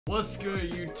What's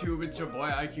good, YouTube? It's your boy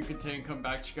IQContained, come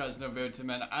back to you guys in a video today,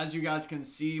 man. As you guys can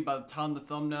see by the time of the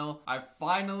thumbnail, I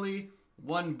finally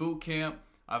won boot camp.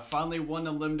 I finally won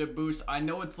a limited boost. I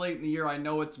know it's late in the year, I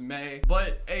know it's May,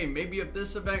 but hey, maybe if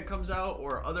this event comes out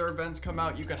or other events come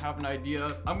out, you could have an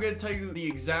idea. I'm gonna tell you the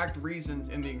exact reasons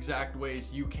and the exact ways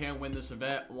you can win this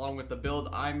event, along with the build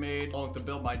I made, along with the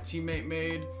build my teammate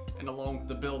made, and along with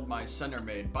the build my center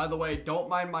made. By the way, don't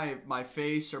mind my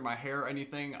face or my hair or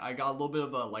anything. I got a little bit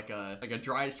of a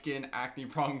dry skin acne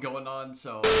problem going on,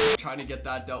 so I'm trying to get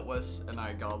that dealt with, and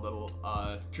I got a little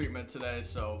treatment today,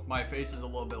 so my face is a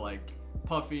little bit like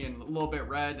puffy and a little bit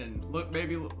red and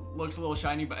maybe looks a little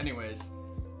shiny. But anyways,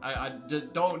 I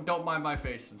don't mind my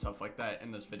face and stuff like that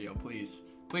in this video. Please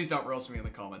don't roast me in the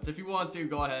comments. If you want to,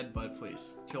 go ahead, but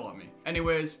please chill on me.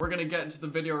 Anyways, we're gonna get into the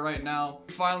video right now.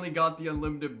 We finally got the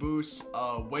unlimited boost.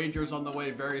 Wagers on the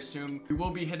way very soon. We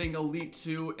will be hitting Elite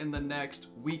 2 in the next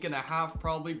week and a half,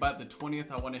 probably. By the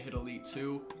 20th, I want to hit Elite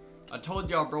 2. I told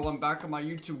y'all, bro, I'm back on my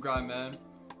YouTube grind, man.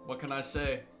 What can I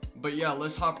say? But yeah,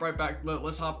 let's hop right back.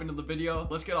 Let's hop into the video.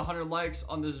 Let's get 100 likes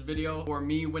on this video for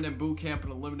me winning boot camp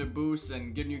and a limited boost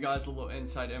and giving you guys a little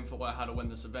inside info on how to win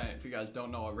this event if you guys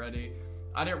don't know already.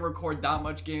 I didn't record that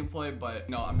much gameplay, but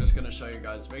no, I'm just gonna show you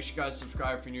guys. Make sure you guys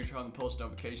subscribe if you're new, turn on the post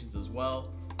notifications as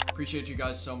well. Appreciate you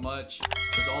guys so much.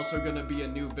 There's also gonna be a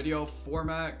new video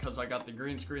format because I got the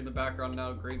green screen in the background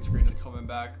now. Green screen is coming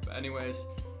back. But anyways,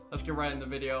 let's get right in the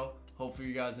video. Hopefully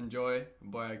you guys enjoy.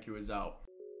 Boy IQ is out.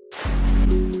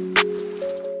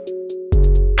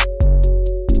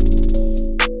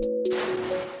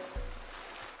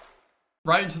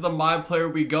 Right into the My Player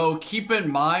we go. Keep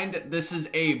in mind, this is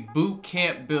a boot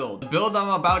camp build. The build I'm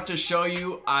about to show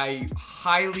you, I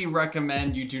highly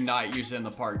recommend you do not use it in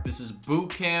the park. This is boot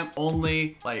camp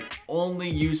only. Like, only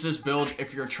use this build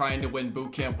if you're trying to win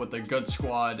boot camp with a good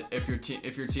squad. If your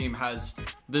team has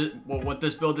what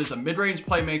this build is: a mid-range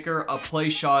playmaker, a play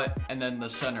shot, and then the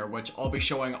center, which I'll be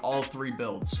showing all three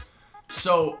builds.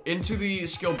 So into the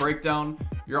skill breakdown,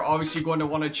 you're obviously going to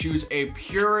want to choose a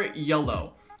pure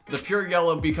yellow. The pure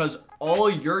yellow, because all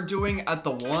you're doing at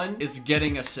the one is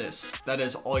getting assists. That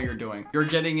is all you're doing. You're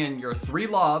getting in your 3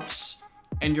 lobs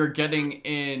and you're getting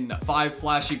in 5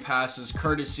 flashy passes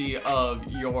courtesy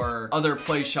of your other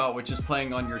play shot, which is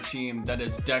playing on your team that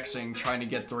is dexing, trying to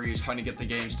get threes, trying to get the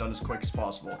games done as quick as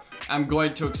possible. I'm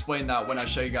going to explain that when I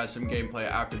show you guys some gameplay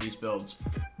after these builds.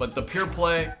 But the pure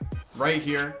play right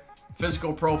here,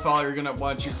 physical profile, you're gonna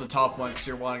want to choose the top one because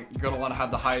you're gonna want to have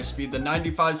the highest speed. The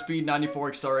 95 speed, 94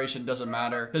 acceleration doesn't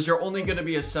matter because you're only gonna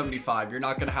be a 75. You're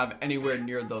not gonna have anywhere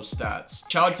near those stats.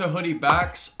 Shout out to Hoodie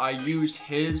Backs. I used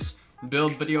his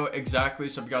build video exactly,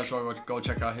 so if you guys want to go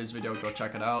check out his video, go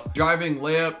check it out. Driving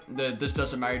layup, this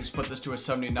doesn't matter. You just put this to a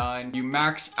 79. You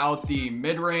max out the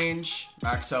mid-range,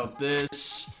 max out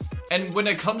this. And when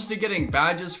it comes to getting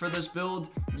badges for this build,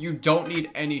 you don't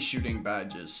need any shooting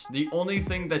badges. The only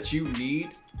thing that you need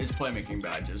is playmaking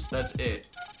badges. That's it.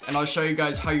 And I'll show you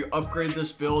guys how you upgrade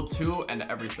this build too and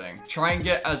everything. Try and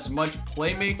get as much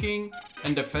playmaking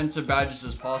and defensive badges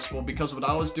as possible, because what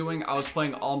I was doing, I was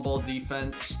playing on-ball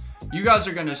defense. You guys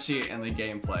are gonna see it in the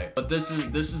gameplay. But this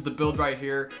is the build right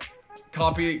here.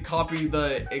 Copy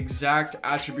the exact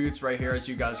attributes right here, as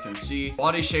you guys can see.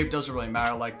 Body shape doesn't really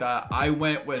matter like that. I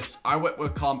went with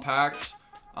compact.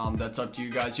 That's up to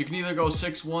you guys. You can either go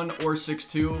 6'1" or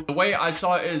 6'2". The way I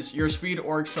saw it is your speed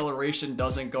or acceleration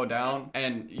doesn't go down,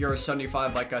 and you're a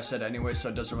 75 like I said anyway, so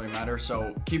it doesn't really matter.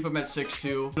 So keep them at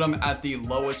 6'2". Put them at the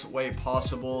lowest weight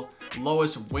possible,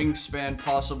 lowest wingspan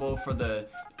possible for the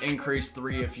increased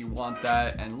 3 if you want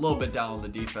that, and a little bit down on the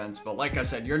defense. But like I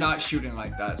said, you're not shooting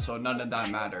like that, so none of that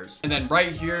matters. And then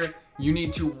right here, you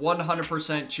need to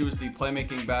 100% choose the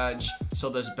playmaking badge,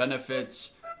 so this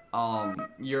benefits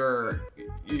your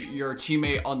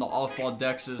teammate on the off-ball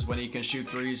dexes when he can shoot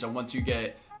threes. And once you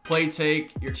get play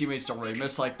take, your teammates don't really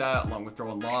miss like that, along with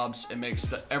throwing lobs. It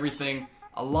makes everything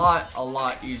a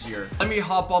lot easier. Let me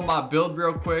hop on my build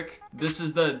real quick. This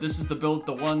is the build, this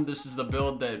is the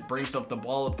build that brings up the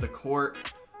ball up the court.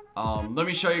 Let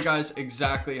me show you guys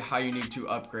exactly how you need to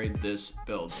upgrade this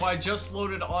build. Well, I just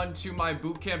loaded onto my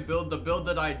bootcamp build, the build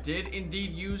that I did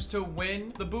indeed use to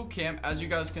win the bootcamp, as you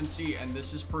guys can see, and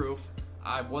this is proof.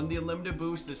 I won the unlimited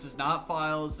boost. This is not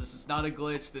files. This is not a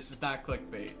glitch. This is not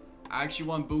clickbait. I actually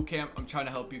won bootcamp. I'm trying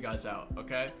to help you guys out,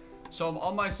 okay? So I'm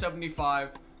on my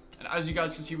 75, and as you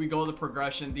guys can see, we go to the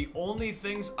progression. The only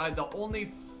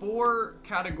 4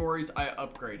 categories I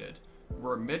upgraded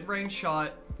were mid-range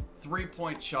shot,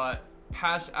 3-point shot,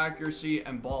 pass accuracy,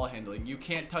 and ball handling. You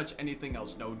can't touch anything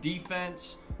else. No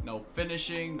defense, no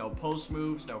finishing, no post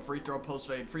moves, no free throw, post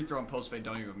fade. Free throw and post fade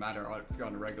don't even matter if you're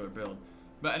on a regular build.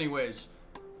 But anyways,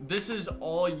 this is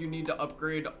all you need to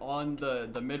upgrade on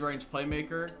the mid-range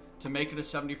playmaker to make it a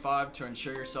 75 to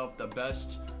ensure yourself the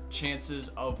best chances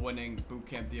of winning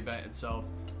bootcamp, the event itself.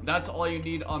 That's all you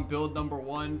need on build number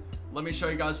 1. Let me show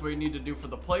you guys what you need to do for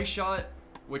the play shot,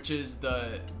 which is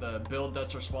the build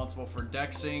that's responsible for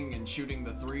dexing and shooting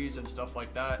the threes and stuff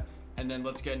like that. And then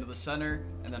let's get into the center,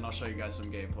 and then I'll show you guys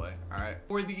some gameplay. All right,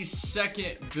 for the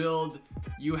second build,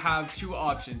 you have two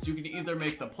options. You can either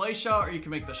make the play shot or you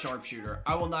can make the sharpshooter.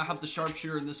 I will not have the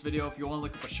sharpshooter in this video. If you want to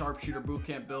look up a sharpshooter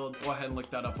bootcamp build, go ahead and look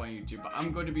that up on YouTube. But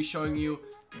I'm going to be showing you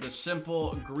the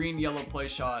simple green yellow play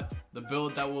shot, the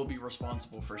build that will be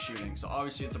responsible for shooting. So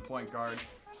obviously it's a point guard.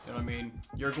 You know what I mean?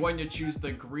 You're going to choose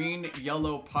the green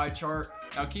yellow pie chart.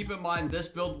 Now keep in mind, this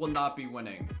build will not be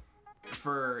winning.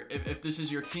 For if this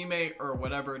is your teammate or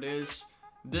whatever it is,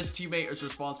 this teammate is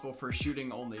responsible for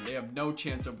shooting only. They have no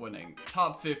chance of winning.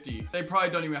 Top 50, they probably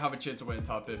don't even have a chance of winning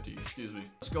top 50, excuse me.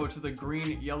 Let's go to the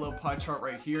green yellow pie chart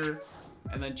right here,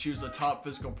 and then choose the top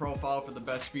physical profile for the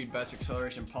best speed, best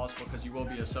acceleration possible, because you will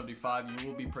be a 75. You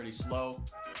will be pretty slow.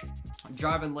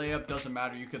 Drive and layup doesn't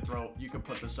matter. You could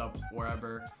put this up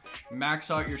wherever.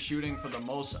 Max out your shooting for the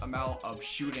most amount of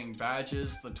shooting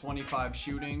badges, the 25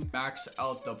 shooting. Max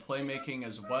out the playmaking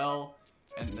as well,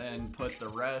 and then put the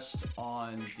rest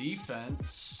on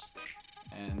defense.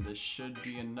 And this should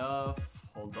be enough.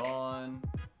 Hold on.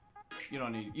 You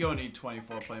don't need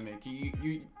 24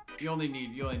 playmaking. You only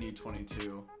need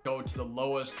 22. Go to the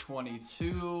lowest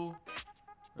 22.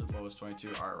 Or the lowest 22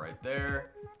 are right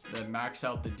there. Then max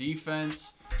out the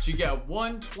defense. So you get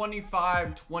 1,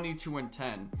 25, 22, and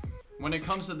 10. When it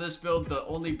comes to this build, the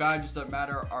only badges that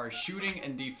matter are shooting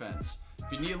and defense.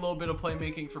 If you need a little bit of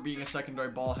playmaking for being a secondary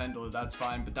ball handler, that's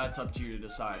fine, but that's up to you to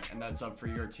decide, and that's up for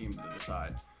your team to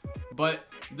decide. But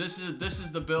this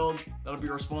is the build that'll be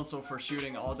responsible for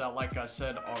shooting all that, like I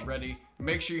said already.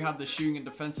 Make sure you have the shooting and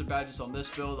defensive badges on this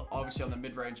build, obviously on the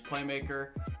mid-range playmaker,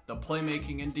 the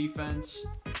playmaking and defense.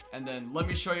 And then let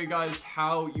me show you guys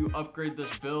how you upgrade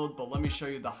this build, but let me show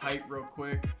you the height real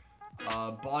quick.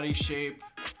 Body shape,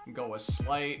 go with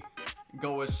slight.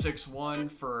 Go with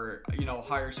 6'1" for, you know,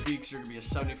 higher speed, because you're gonna be a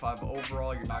 75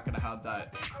 overall. You're not gonna have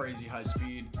that crazy high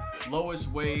speed.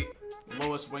 Lowest weight,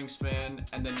 lowest wingspan,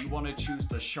 and then you want to choose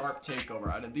the sharp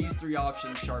takeover. Out of these three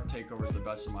options, sharp takeover is the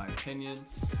best in my opinion.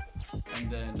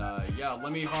 And then yeah,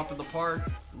 let me hop in the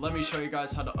park. Let me show you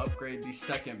guys how to upgrade the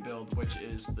second build, which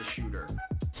is the shooter.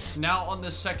 Now on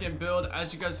the second build,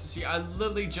 as you guys can see, I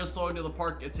literally just loaded into the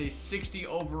park. It's a 60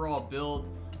 overall build.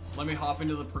 Let me hop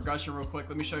into the progression real quick.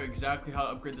 Let me show you exactly how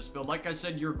to upgrade this build. Like I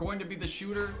said, you're going to be the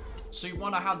shooter, so you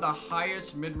want to have the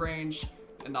highest mid-range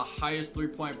and the highest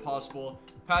three-point possible.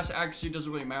 Pass accuracy doesn't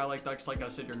really matter like that, because like I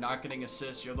said, you're not getting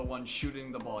assists. You're the one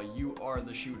shooting the ball. You are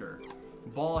the shooter.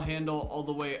 Ball handle all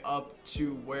the way up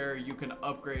to where you can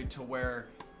upgrade to where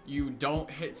you don't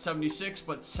hit 76,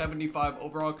 but 75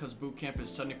 overall, because bootcamp is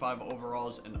 75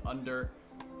 overalls and under.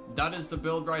 That is the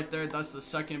build right there. That's the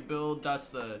second build.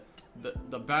 That's the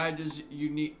badges you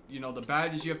need, you know, the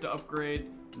badges you have to upgrade,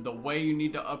 the way you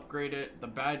need to upgrade it, the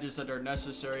badges that are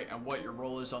necessary, and what your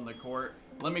role is on the court.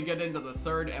 Let me get into the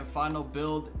third and final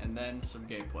build and then some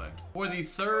gameplay. For the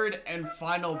third and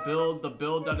final build, the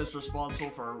build that is responsible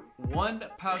for 1,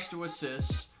 pass to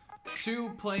assists, 2,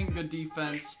 playing good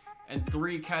defense, and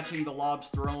 3, catching the lobs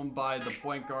thrown by the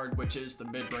point guard, which is the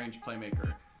mid-range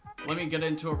playmaker. Let me get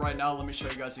into it right now. Let me show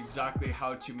you guys exactly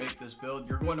how to make this build.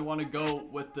 You're going to want to go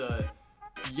with the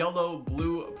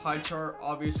yellow-blue pie chart,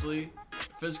 obviously.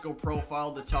 Physical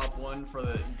profile, the top one for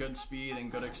the good speed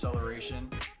and good acceleration.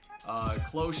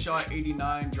 Close shot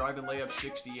 89, drive and layup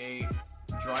 68,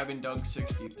 drive and dunk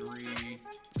 63.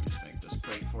 Just make this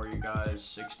quick for you guys,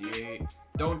 68.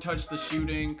 Don't touch the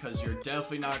shooting, because you're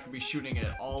definitely not going to be shooting it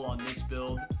all on this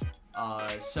build.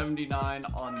 79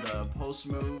 on the post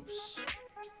moves.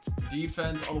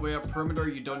 Defense all the way up. Perimeter,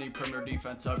 you don't need perimeter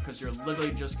defense up, because you're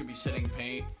literally just gonna be sitting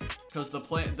paint, because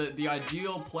the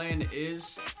ideal plan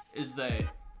is that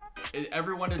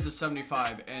everyone is a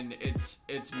 75, and it's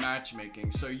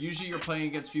matchmaking. So usually you're playing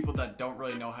against people that don't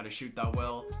really know how to shoot that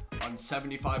well on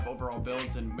 75 overall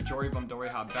builds, and majority of them don't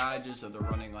really have badges, so they're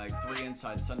running like 3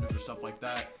 inside centers or stuff like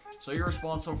that. So you're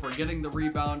responsible for getting the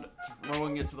rebound,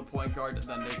 throwing it to the point guard, and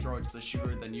then they throw it to the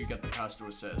shooter, then you get the pass to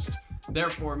assist.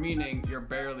 Therefore, meaning you're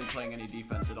barely playing any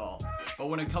defense at all. But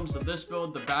when it comes to this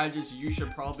build, the badges you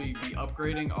should probably be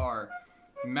upgrading are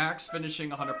max finishing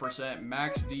 100%,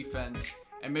 max defense,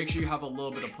 and make sure you have a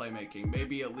little bit of playmaking.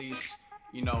 Maybe at least,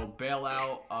 you know,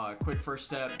 bailout, quick first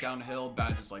step, downhill,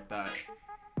 badges like that.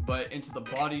 But into the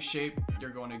body shape, you're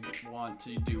going to want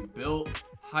to do built,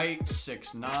 height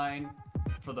 6'9",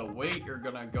 For the weight, you're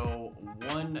gonna go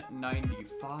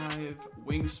 195,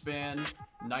 wingspan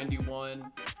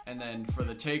 91, and then for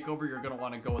the takeover, you're gonna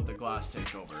want to go with the glass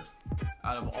takeover.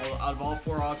 Out of all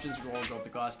 4 options, we're gonna go with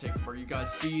the glass takeover. You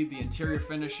guys see the interior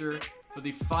finisher. For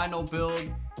the final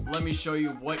build, let me show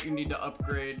you what you need to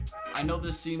upgrade. I know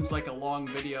this seems like a long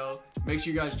video. Make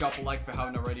sure you guys drop a like if you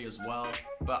haven't already as well.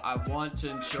 But I want to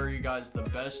ensure you guys the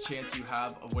best chance you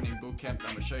have of winning boot camp.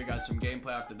 I'm gonna show you guys some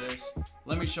gameplay after this.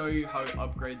 Let me show you how to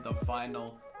upgrade the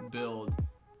final build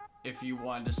if you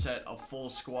wanted to set a full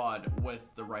squad with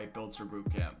the right builds for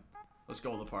boot camp. Let's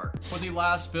go to the park. For the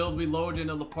last build, we loaded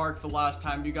into the park for the last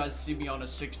time. You guys see me on a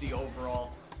 60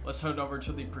 overall. Let's head over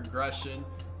to the progression.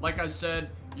 Like I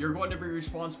said, you're going to be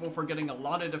responsible for getting a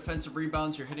lot of defensive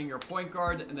rebounds. You're hitting your point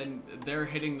guard, and then they're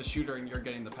hitting the shooter, and you're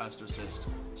getting the pass to assist.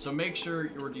 So make sure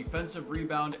your defensive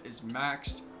rebound is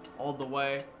maxed all the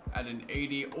way at an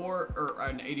 80 or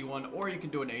an 81, or you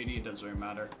can do an 80. It doesn't really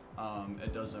matter.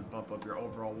 It doesn't bump up your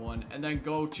overall one. And then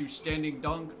go to standing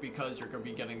dunk, because you're going to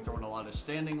be getting thrown a lot of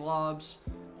standing lobs,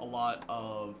 a lot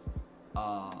of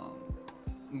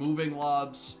moving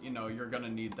lobs. You know, you're gonna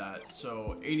need that.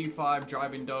 So 85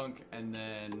 driving dunk, and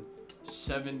then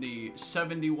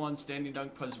 71 standing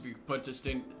dunk, because if you put to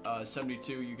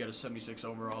 72, you get a 76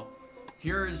 overall.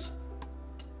 Here's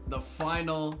the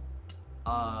final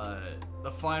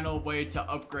way to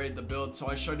upgrade the build. So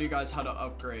I showed you guys how to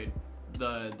upgrade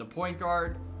the point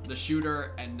guard, the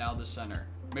shooter, and now the center.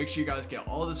 Make sure you guys get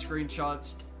all the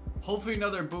screenshots. Hopefully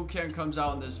another boot camp comes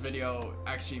out in this video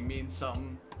actually means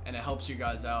something and it helps you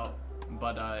guys out.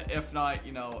 But if not,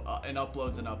 you know, an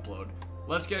upload's an upload.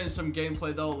 Let's get into some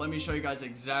gameplay though. Let me show you guys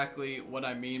exactly what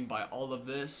I mean by all of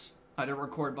this. I didn't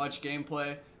record much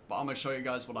gameplay, but I'm gonna show you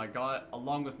guys what I got,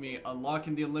 along with me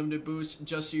unlocking the unlimited boost,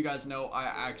 just so you guys know I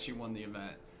actually won the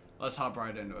event. Let's hop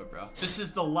right into it, bro. This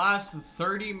is the last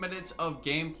 30 minutes of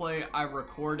gameplay I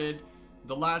recorded.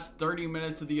 The last 30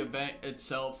 minutes of the event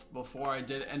itself before I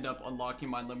did end up unlocking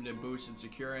my unlimited boost and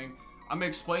securing. I'm gonna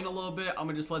explain a little bit. I'm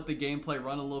gonna just let the gameplay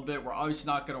run a little bit. We're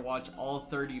obviously not gonna watch all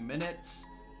 30 minutes,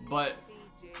 but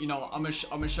you know, I'm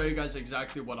gonna show you guys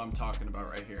exactly what I'm talking about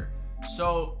right here.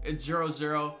 So it's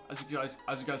 0-0, as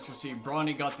you guys can see.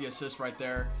 Bronny got the assist right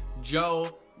there.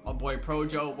 Joe, my boy Pro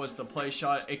Joe, was the play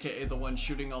shot, aka the one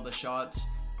shooting all the shots.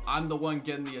 I'm the one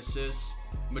getting the assists.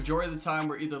 Majority of the time,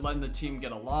 we're either letting the team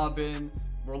get a lob in,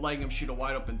 we're letting them shoot a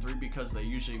wide open three because they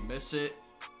usually miss it,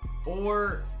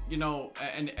 or you know,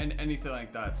 and anything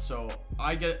like that. So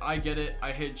I get it.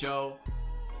 I hit Joe,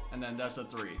 and then that's a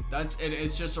three. That's it.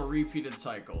 It's just a repeated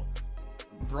cycle.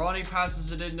 Bronny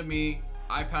passes it into me.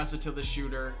 I pass it to the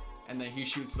shooter, and then he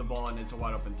shoots the ball, and it's a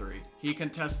wide open three. He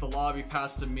contests the lob. He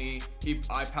passed to me.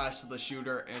 I pass to the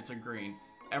shooter, and it's a green.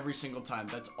 Every single time.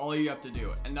 That's all you have to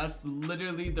do. And that's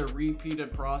literally the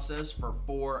repeated process for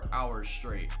 4 hours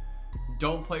straight.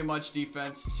 Don't play much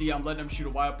defense. See, I'm letting them shoot a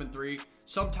wide open three.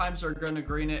 Sometimes they're gonna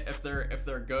green it if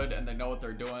they're good and they know what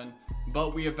they're doing.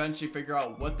 But we eventually figure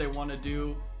out what they want to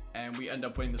do, and we end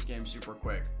up winning this game super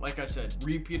quick. Like I said,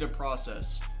 repeated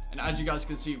process. And as you guys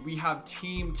can see, we have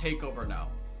team takeover now.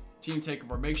 Team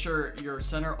takeover. Make sure your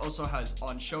center also has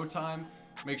on showtime.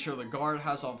 Make sure the guard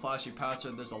has on flashy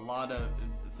passer. There's a lot of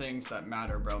things that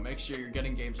matter, bro. Make sure you're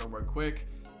getting games over quick.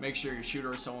 Make sure your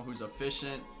shooter is someone who's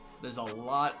efficient. There's a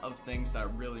lot of things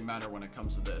that really matter when it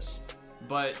comes to this.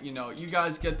 But you know, you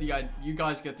guys get the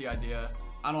idea.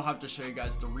 I don't have to show you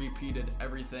guys the repeated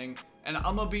everything. And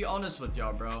I'm gonna be honest with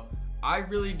y'all, bro. I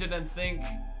really didn't think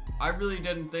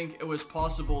it was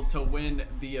possible to win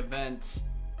the event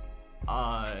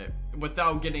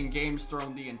without getting games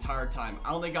thrown the entire time.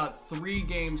 I only got 3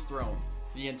 games thrown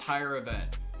the entire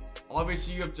event.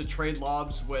 Obviously, you have to trade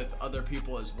lobs with other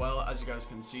people as well. As you guys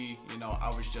can see, you know,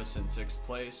 I was just in 6th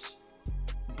place.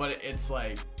 But it's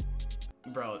like,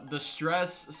 bro, the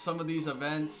stress some of these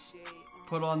events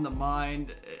put on the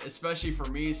mind, especially for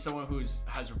me, someone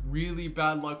has really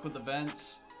bad luck with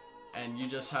events, and you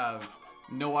just have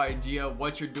no idea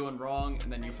what you're doing wrong,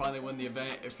 and then you finally win the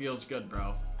event. It feels good,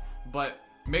 bro. But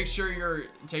make sure you're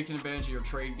taking advantage of your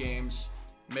trade games.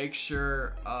 Make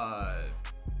sure,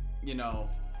 you know,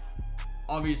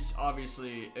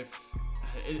 obviously, if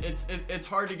it's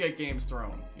hard to get games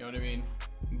thrown, you know what I mean?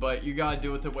 But you gotta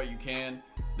do with it what you can.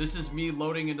 This is me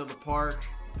loading into the park.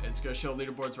 It's gonna show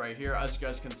leaderboards right here. As you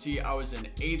guys can see, I was in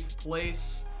 8th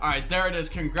place. All right, there it is.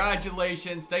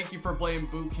 Congratulations. Thank you for playing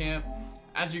boot camp.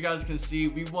 As you guys can see,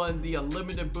 we won the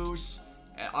unlimited boost.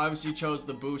 And obviously chose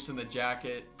the boost and the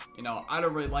jacket. You know, I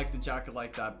don't really like the jacket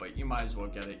like that, but you might as well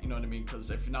get it. You know what I mean?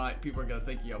 Because if not, people are gonna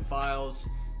think you have files.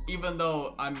 Even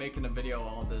though I'm making a video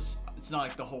on all this, it's not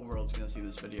like the whole world's gonna see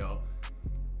this video.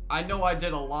 I know I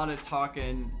did a lot of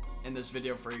talking in this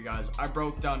video for you guys. I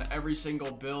broke down every single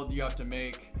build you have to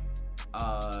make.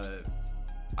 I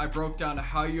broke down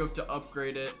how you have to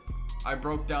upgrade it. I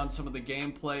broke down some of the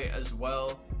gameplay as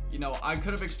well. You know, I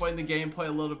could have explained the gameplay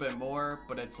a little bit more,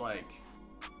 but it's like,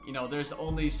 you know, there's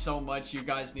only so much you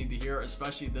guys need to hear,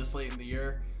 especially this late in the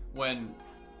year when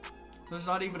there's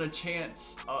not even a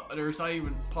chance, there's not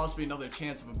even possibly another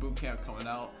chance of a boot camp coming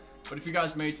out. But if you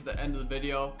guys made it to the end of the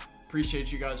video,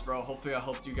 appreciate you guys, bro. Hopefully I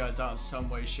helped you guys out in some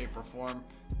way, shape, or form.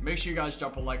 Make sure you guys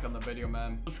drop a like on the video,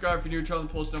 man. Subscribe if you're new, turn on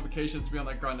the post notifications to be on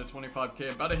that grind to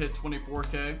 25K. About to hit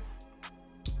 24K.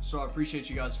 So I appreciate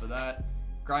you guys for that.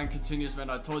 Grind continues, man.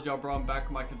 I told y'all, bro, I'm back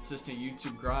with my consistent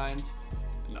YouTube grind.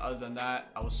 And other than that,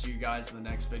 I will see you guys in the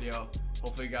next video.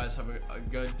 Hopefully you guys have a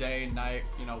good day, night,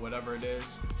 you know, whatever it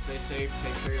is. Stay safe,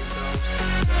 take care of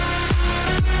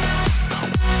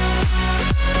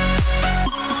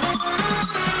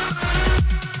yourselves.